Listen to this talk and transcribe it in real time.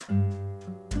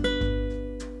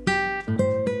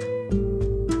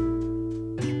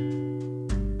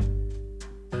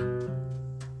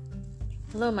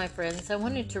Hello, my friends. I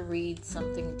wanted to read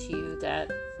something to you that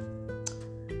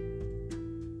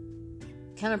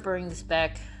kind of brings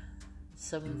back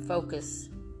some focus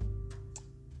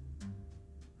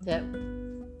that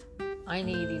I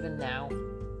need even now,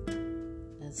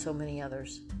 and so many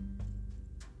others.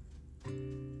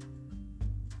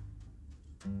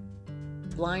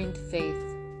 Blind faith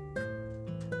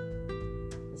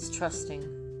is trusting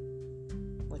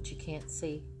what you can't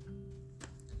see.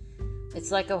 It's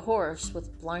like a horse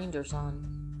with blinders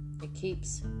on. It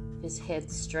keeps his head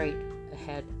straight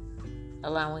ahead,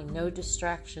 allowing no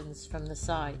distractions from the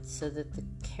side so that the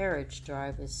carriage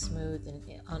drive is smooth and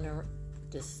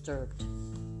undisturbed.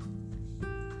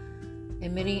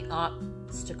 In many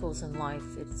obstacles in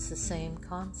life, it's the same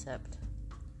concept.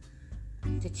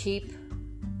 To keep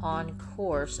on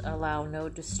course, allow no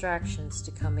distractions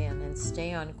to come in, and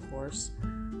stay on course,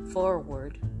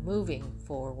 forward, moving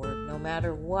forward, no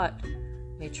matter what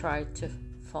may try to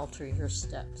falter your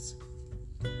steps.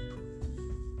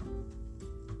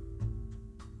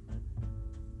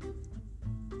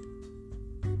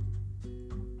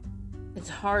 It's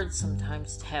hard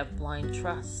sometimes to have blind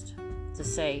trust, to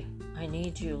say, I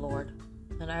need you, Lord,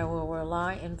 and I will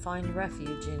rely and find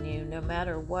refuge in you no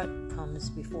matter what comes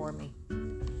before me.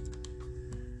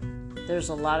 There's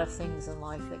a lot of things in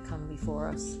life that come before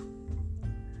us.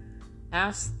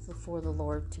 Ask for the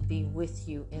Lord to be with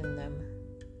you in them,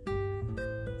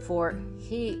 for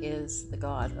He is the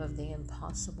God of the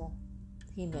impossible.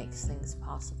 He makes things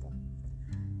possible.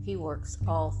 He works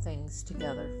all things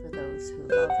together for those who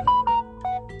love Him.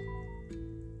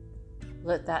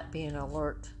 Let that be an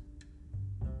alert,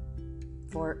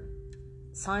 for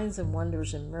signs and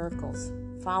wonders and miracles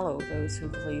follow those who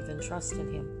believe and trust in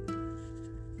Him.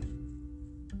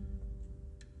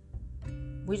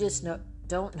 We just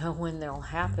don't know when they'll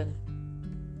happen.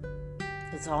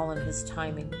 It's all in His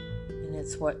timing, and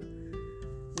it's what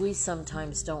we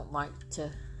sometimes don't like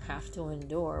to have to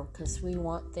endure because we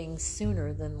want things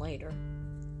sooner than later.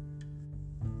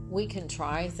 We can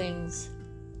try things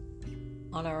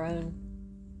on our own.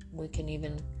 We can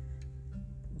even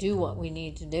do what we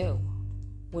need to do,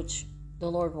 which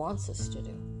the Lord wants us to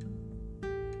do.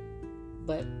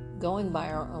 But going by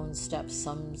our own steps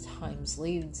sometimes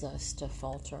leads us to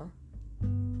falter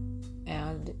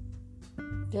and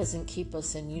doesn't keep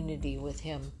us in unity with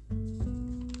Him.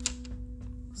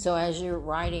 So as you're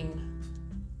riding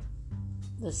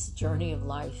this journey of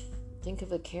life, think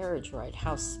of a carriage ride,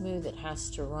 how smooth it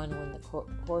has to run when the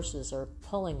horses are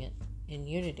pulling it in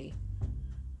unity.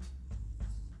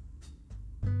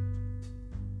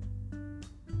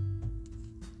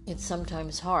 It's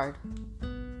sometimes hard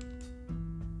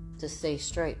to stay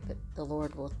straight, but the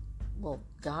Lord will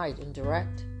guide and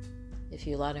direct if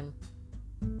you let Him.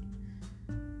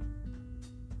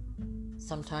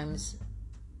 Sometimes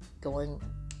going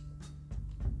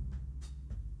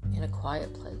in a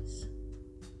quiet place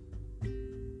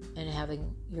and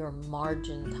having your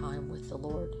margin time with the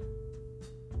Lord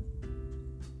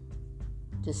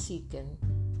to seek and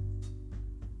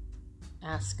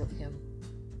ask of Him.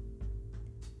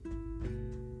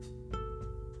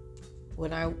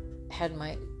 When I had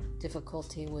my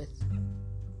difficulty with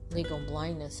legal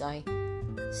blindness, I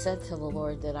said to the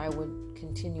Lord that I would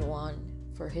continue on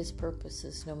for His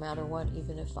purposes no matter what,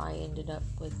 even if I ended up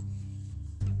with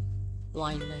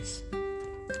blindness.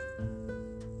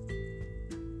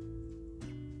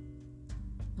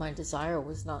 My desire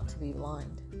was not to be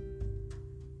blind,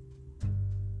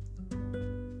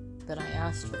 but I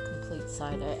asked for complete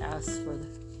sight. I asked for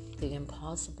the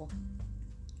impossible.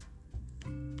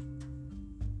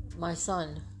 My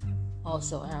son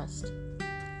also asked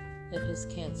that his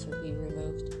cancer be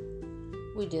removed.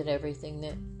 We did everything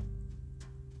that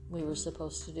we were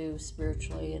supposed to do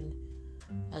spiritually and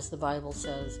as the Bible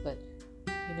says, but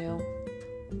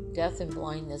death and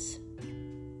blindness,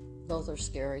 both are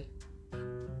scary.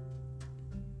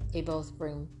 They both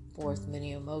bring forth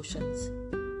many emotions.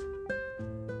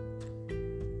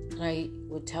 And I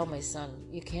would tell my son,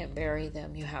 you can't bury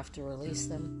them, you have to release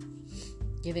them,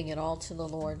 giving it all to the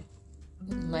Lord,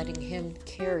 letting Him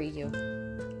carry you.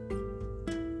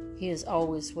 He is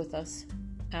always with us.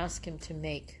 Ask Him to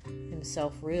make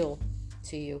Himself real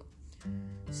to you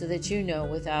so that you know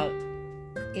without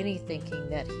any thinking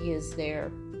that He is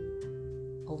there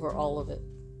over all of it.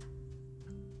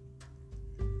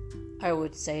 I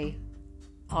would say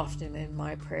often in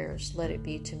my prayers, let it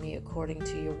be to me according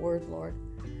to your word, Lord,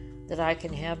 that I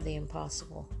can have the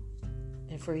impossible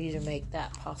and for you to make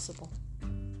that possible.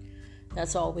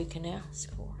 That's all we can ask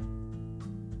for.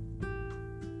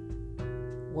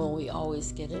 Will we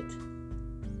always get it?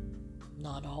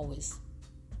 Not always.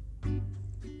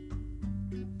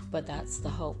 But that's the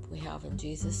hope we have in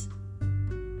Jesus.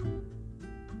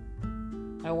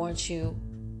 I want you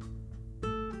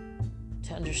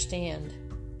to understand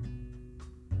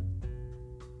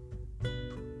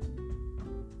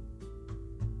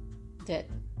that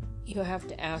you have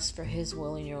to ask for His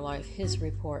will in your life, His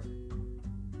report,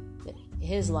 that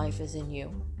His life is in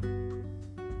you.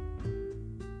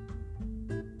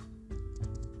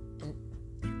 And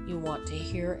you want to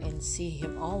hear and see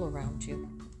Him all around you.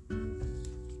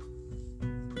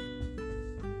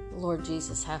 The Lord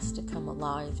Jesus has to come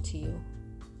alive to you.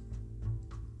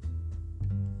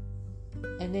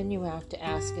 And then you have to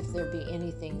ask if there be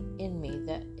anything in me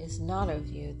that is not of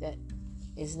you, that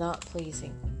is not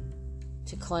pleasing,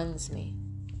 to cleanse me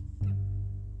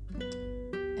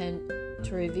and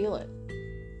to reveal it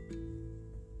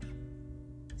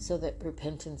so that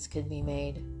repentance can be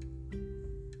made,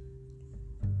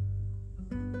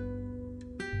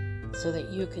 so that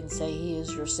you can say He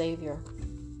is your Savior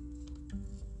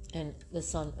and the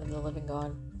Son of the living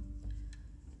God.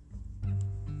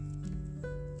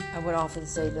 I would often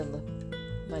say to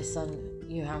my son,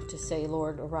 you have to say,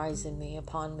 Lord, arise in me,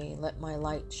 upon me, let my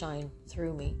light shine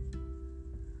through me.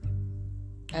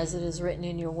 As it is written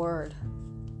in your word,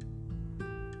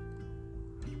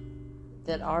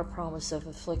 that our promise of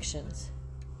afflictions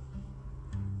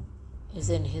is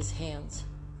in His hands.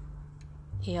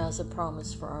 He has a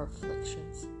promise for our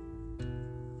afflictions,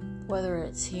 whether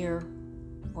it's here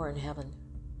or in heaven,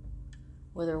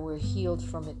 whether we're healed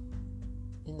from it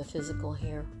in the physical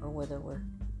here or whether we're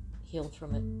healed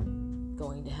from it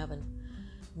going to heaven.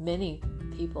 Many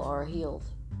people are healed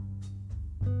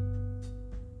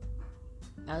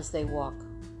as they walk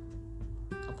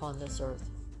upon this earth.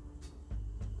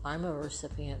 I'm a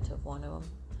recipient of one of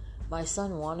them. My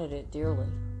son wanted it dearly.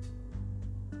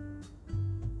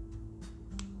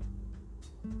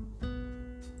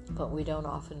 But we don't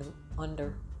often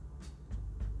wonder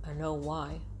or know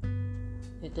why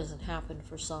it doesn't happen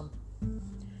for some.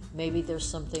 Maybe there's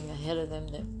something ahead of them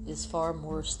that is far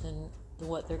worse than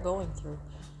what they're going through.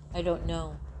 I don't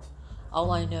know.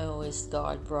 All I know is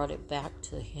God brought it back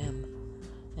to Him,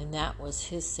 and that was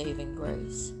His saving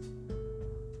grace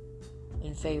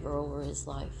in favor over his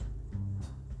life.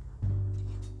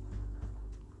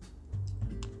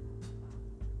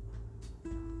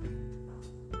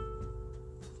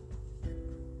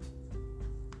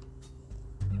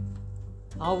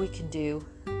 All we can do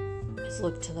is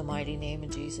look to the mighty name of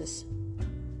Jesus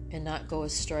and not go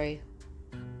astray.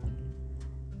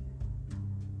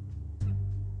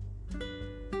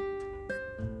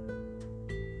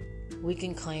 We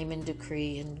can claim and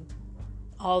decree and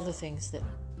all the things that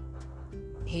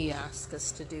He asks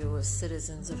us to do as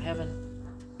citizens of heaven.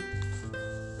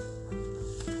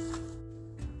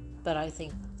 But I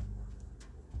think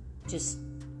just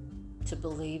to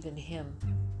believe in Him,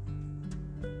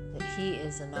 that He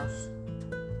is enough.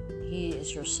 He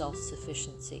is your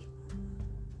self-sufficiency,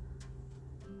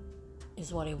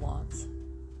 is what He wants.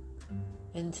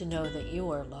 And to know that you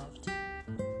are loved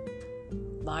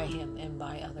by Him and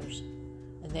by others,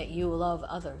 and that you love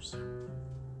others.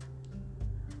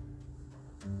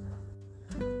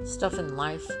 Stuff in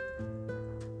life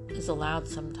is allowed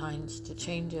sometimes to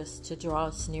change us, to draw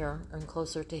us nearer and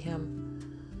closer to Him,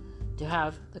 to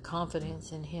have the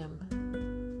confidence in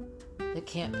Him that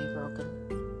can't be broken,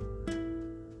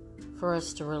 for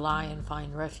us to rely and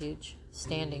find refuge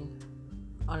standing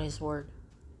on His Word.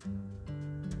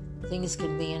 Things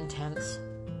can be intense,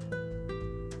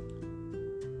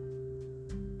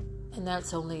 and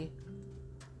that's only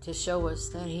to show us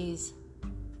that He's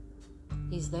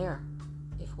there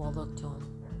if we'll look to Him.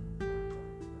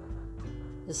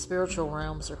 The spiritual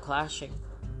realms are clashing,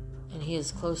 and He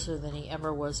is closer than He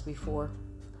ever was before.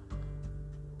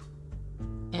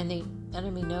 And the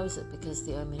enemy knows it, because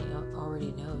the enemy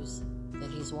already knows that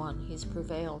He's won. He's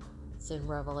prevailed. It's in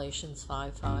Revelations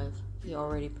 5:5. He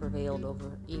already prevailed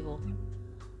over evil.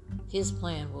 His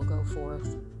plan will go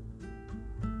forth.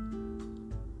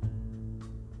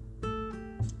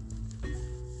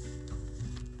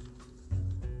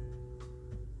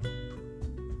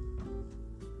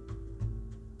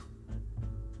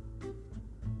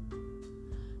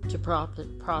 To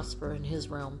prosper in His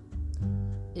realm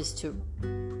is to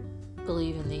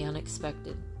believe in the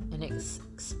unexpected and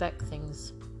expect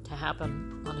things to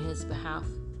happen on His behalf.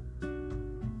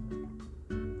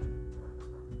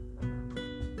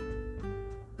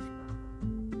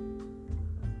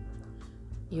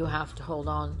 You have to hold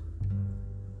on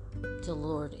to the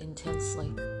Lord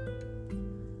intensely.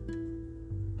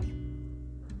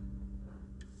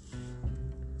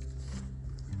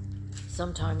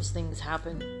 Sometimes things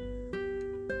happen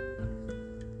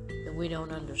that we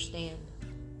don't understand.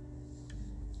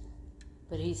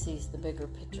 But He sees the bigger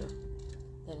picture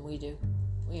than we do.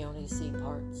 We only see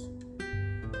parts.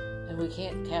 And we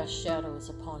can't cast shadows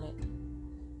upon it,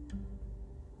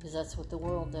 because that's what the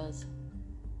world does.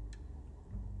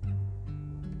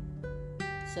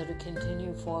 So to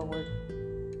continue forward,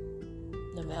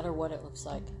 no matter what it looks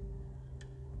like,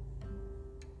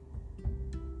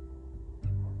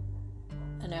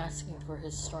 and asking for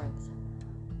His strength,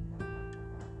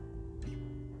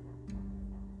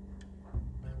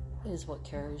 is what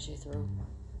carries you through.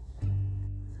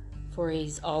 For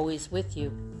He's always with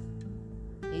you.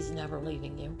 He's never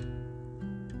leaving you.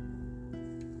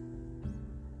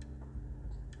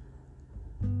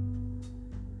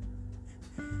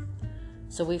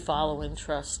 So we follow and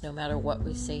trust no matter what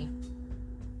we see.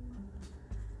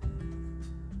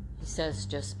 He says,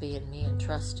 just be in me and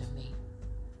trust in me.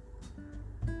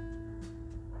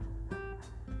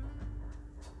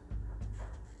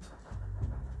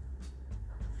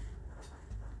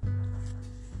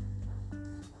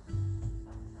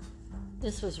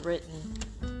 This was written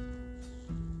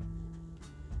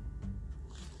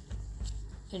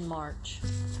in March,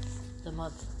 the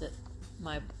month that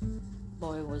my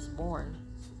boy was born,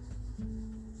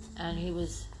 and he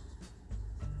was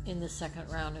in the second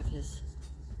round of his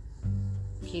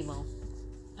chemo,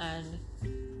 and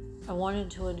I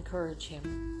wanted to encourage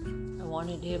him. I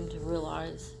wanted him to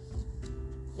realize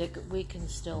that we can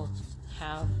still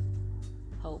have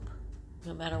hope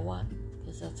no matter what,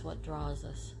 because that's what draws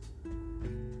us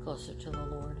closer to the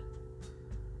Lord.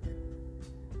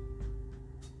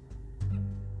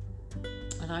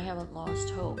 And I haven't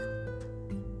lost hope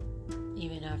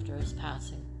even after his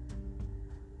passing,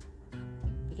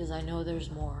 because I know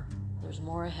there's more. There's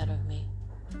more ahead of me,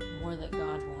 more that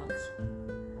God wants,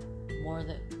 more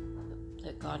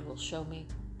that God will show me,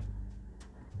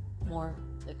 more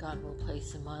that God will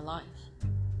place in my life,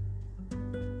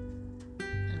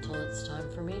 until it's time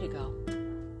for me to go.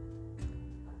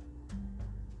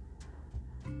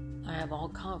 I have all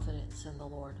confidence in the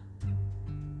Lord.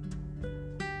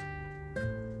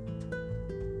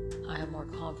 I have more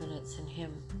confidence in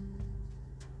Him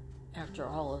after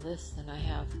all of this than I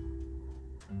have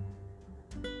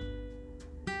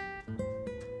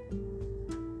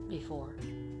before,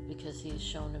 because He has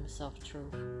shown Himself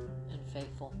true and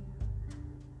faithful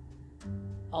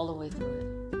all the way through it.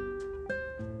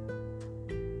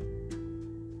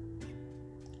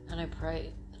 And I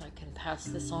pray that I can pass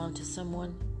this on to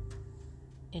someone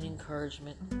in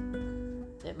encouragement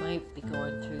that might be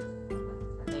going through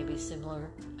maybe similar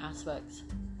aspects.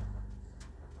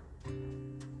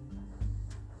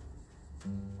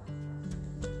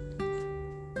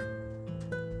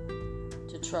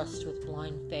 To trust with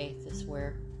blind faith is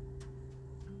where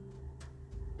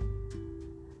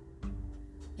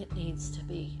it needs to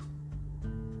be,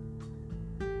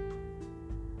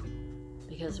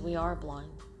 because we are blind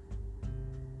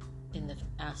in the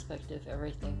aspect of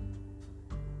everything.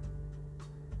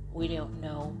 We don't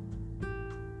know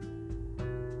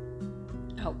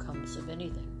outcomes of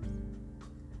anything,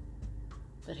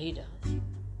 but He does.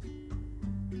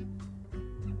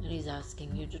 And He's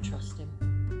asking you to trust Him.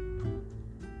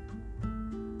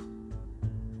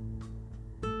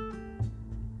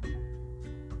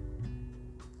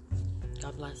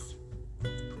 God bless.